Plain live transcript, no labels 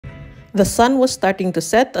The sun was starting to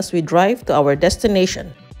set as we drive to our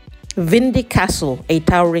destination. Windeck Castle, a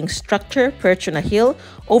towering structure perched on a hill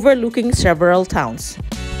overlooking several towns.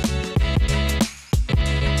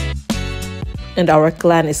 And our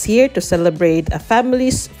clan is here to celebrate a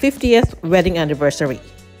family's 50th wedding anniversary.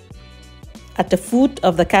 At the foot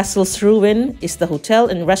of the castle's ruin is the hotel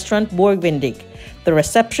and restaurant Burg, the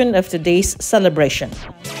reception of today's celebration.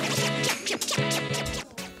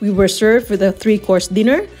 We were served with a 3-course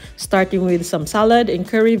dinner, starting with some salad and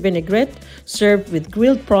curry vinaigrette, served with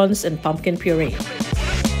grilled prawns and pumpkin puree.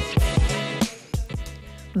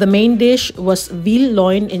 The main dish was veal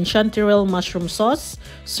loin in chanterelle mushroom sauce,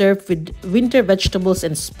 served with winter vegetables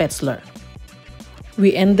and spätzle.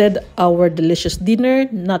 We ended our delicious dinner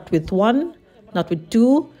not with 1, not with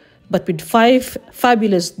 2, but with 5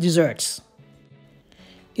 fabulous desserts.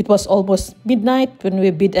 It was almost midnight when we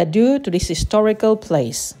bid adieu to this historical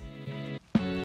place.